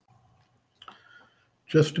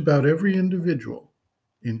Just about every individual,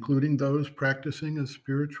 including those practicing a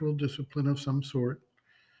spiritual discipline of some sort,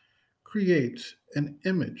 creates an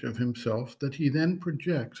image of himself that he then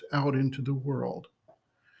projects out into the world.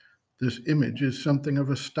 This image is something of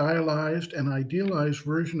a stylized and idealized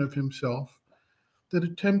version of himself that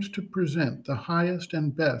attempts to present the highest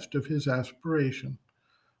and best of his aspiration,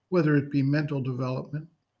 whether it be mental development,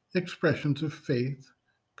 expressions of faith,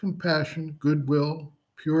 compassion, goodwill,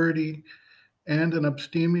 purity, and an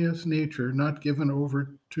abstemious nature not given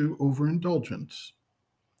over to overindulgence.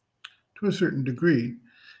 To a certain degree,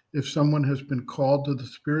 if someone has been called to the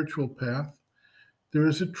spiritual path, there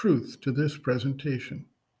is a truth to this presentation.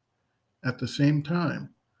 At the same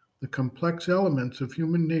time, the complex elements of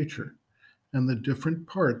human nature and the different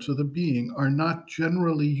parts of the being are not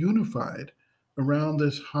generally unified around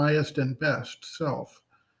this highest and best self,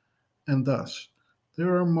 and thus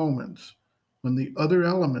there are moments when the other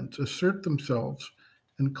elements assert themselves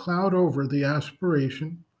and cloud over the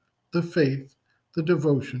aspiration, the faith, the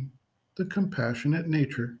devotion, the compassionate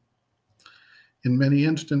nature. In many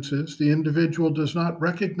instances, the individual does not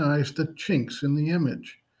recognize the chinks in the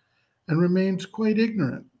image and remains quite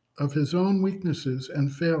ignorant of his own weaknesses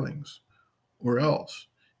and failings, or else,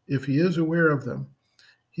 if he is aware of them,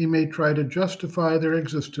 he may try to justify their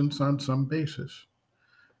existence on some basis.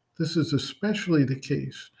 This is especially the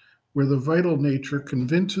case where the vital nature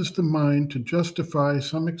convinces the mind to justify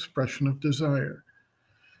some expression of desire.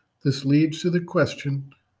 This leads to the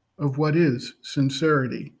question of what is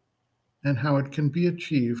sincerity and how it can be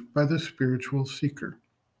achieved by the spiritual seeker.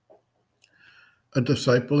 A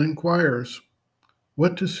disciple inquires,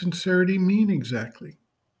 what does sincerity mean exactly?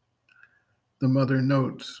 The mother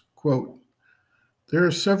notes, quote, there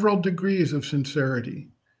are several degrees of sincerity.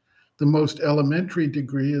 The most elementary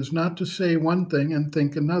degree is not to say one thing and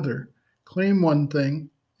think another, claim one thing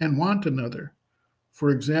and want another. For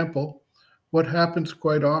example, what happens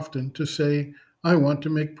quite often to say, I want to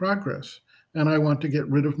make progress and I want to get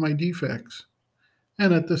rid of my defects,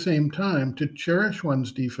 and at the same time to cherish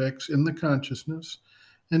one's defects in the consciousness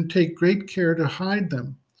and take great care to hide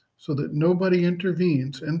them so that nobody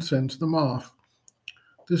intervenes and sends them off.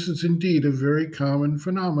 This is indeed a very common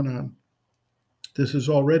phenomenon. This is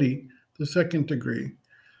already the second degree.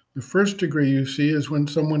 The first degree, you see, is when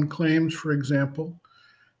someone claims, for example,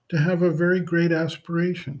 to have a very great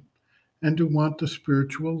aspiration and to want the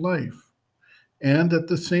spiritual life, and at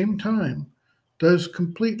the same time does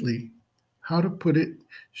completely, how to put it,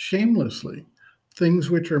 shamelessly, things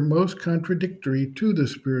which are most contradictory to the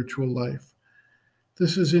spiritual life.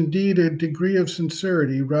 This is indeed a degree of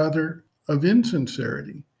sincerity, rather of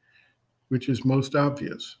insincerity, which is most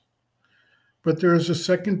obvious. But there is a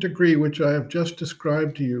second degree which I have just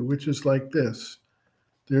described to you, which is like this.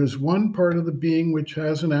 There is one part of the being which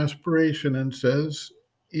has an aspiration and says,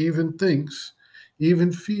 even thinks,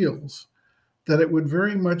 even feels, that it would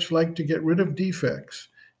very much like to get rid of defects,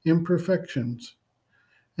 imperfections.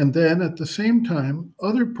 And then at the same time,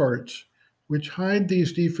 other parts which hide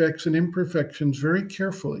these defects and imperfections very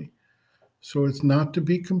carefully, so as not to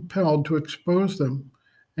be compelled to expose them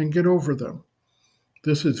and get over them.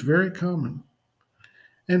 This is very common.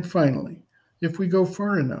 And finally, if we go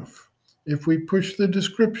far enough, if we push the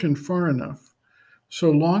description far enough, so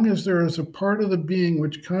long as there is a part of the being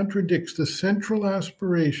which contradicts the central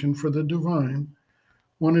aspiration for the divine,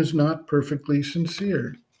 one is not perfectly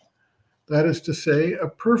sincere. That is to say, a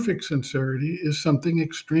perfect sincerity is something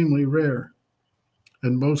extremely rare.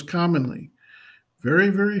 And most commonly, very,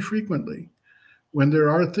 very frequently, when there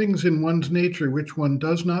are things in one's nature which one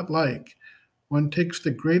does not like, one takes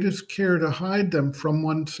the greatest care to hide them from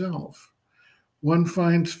oneself. One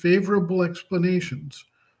finds favorable explanations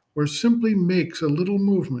or simply makes a little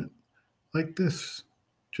movement like this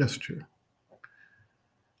gesture.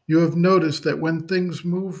 You have noticed that when things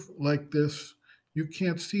move like this, you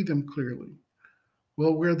can't see them clearly.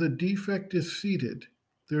 Well, where the defect is seated,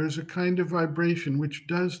 there is a kind of vibration which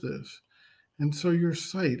does this, and so your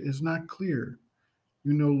sight is not clear.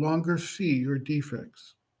 You no longer see your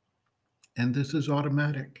defects. And this is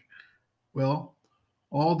automatic. Well,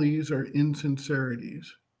 all these are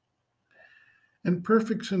insincerities. And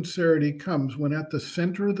perfect sincerity comes when at the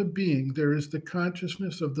center of the being there is the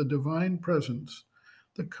consciousness of the divine presence,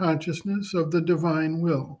 the consciousness of the divine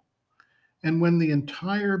will, and when the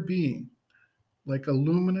entire being, like a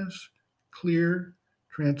luminous, clear,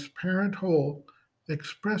 transparent whole,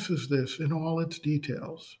 expresses this in all its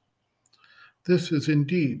details. This is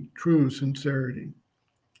indeed true sincerity.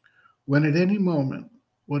 When at any moment,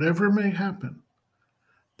 whatever may happen,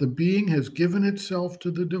 the being has given itself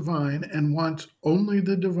to the divine and wants only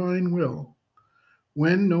the divine will,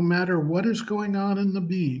 when no matter what is going on in the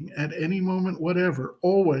being at any moment whatever,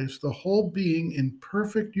 always the whole being in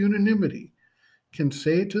perfect unanimity can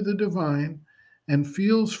say to the divine and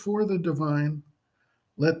feels for the divine,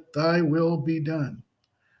 let thy will be done.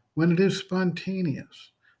 When it is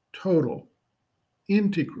spontaneous, total,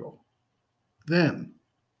 integral, then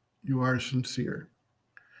you are sincere.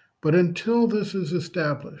 But until this is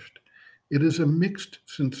established, it is a mixed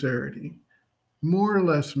sincerity, more or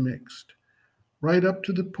less mixed, right up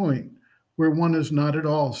to the point where one is not at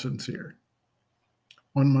all sincere.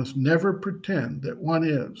 One must never pretend that one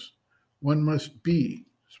is. One must be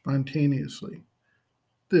spontaneously.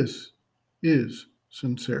 This is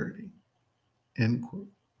sincerity. End quote.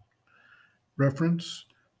 Reference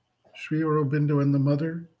Sri Aurobindo and the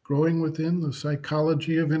Mother, Growing Within, The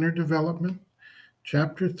Psychology of Inner Development,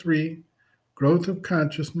 Chapter 3, Growth of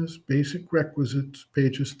Consciousness, Basic Requisites,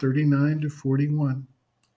 pages 39 to 41.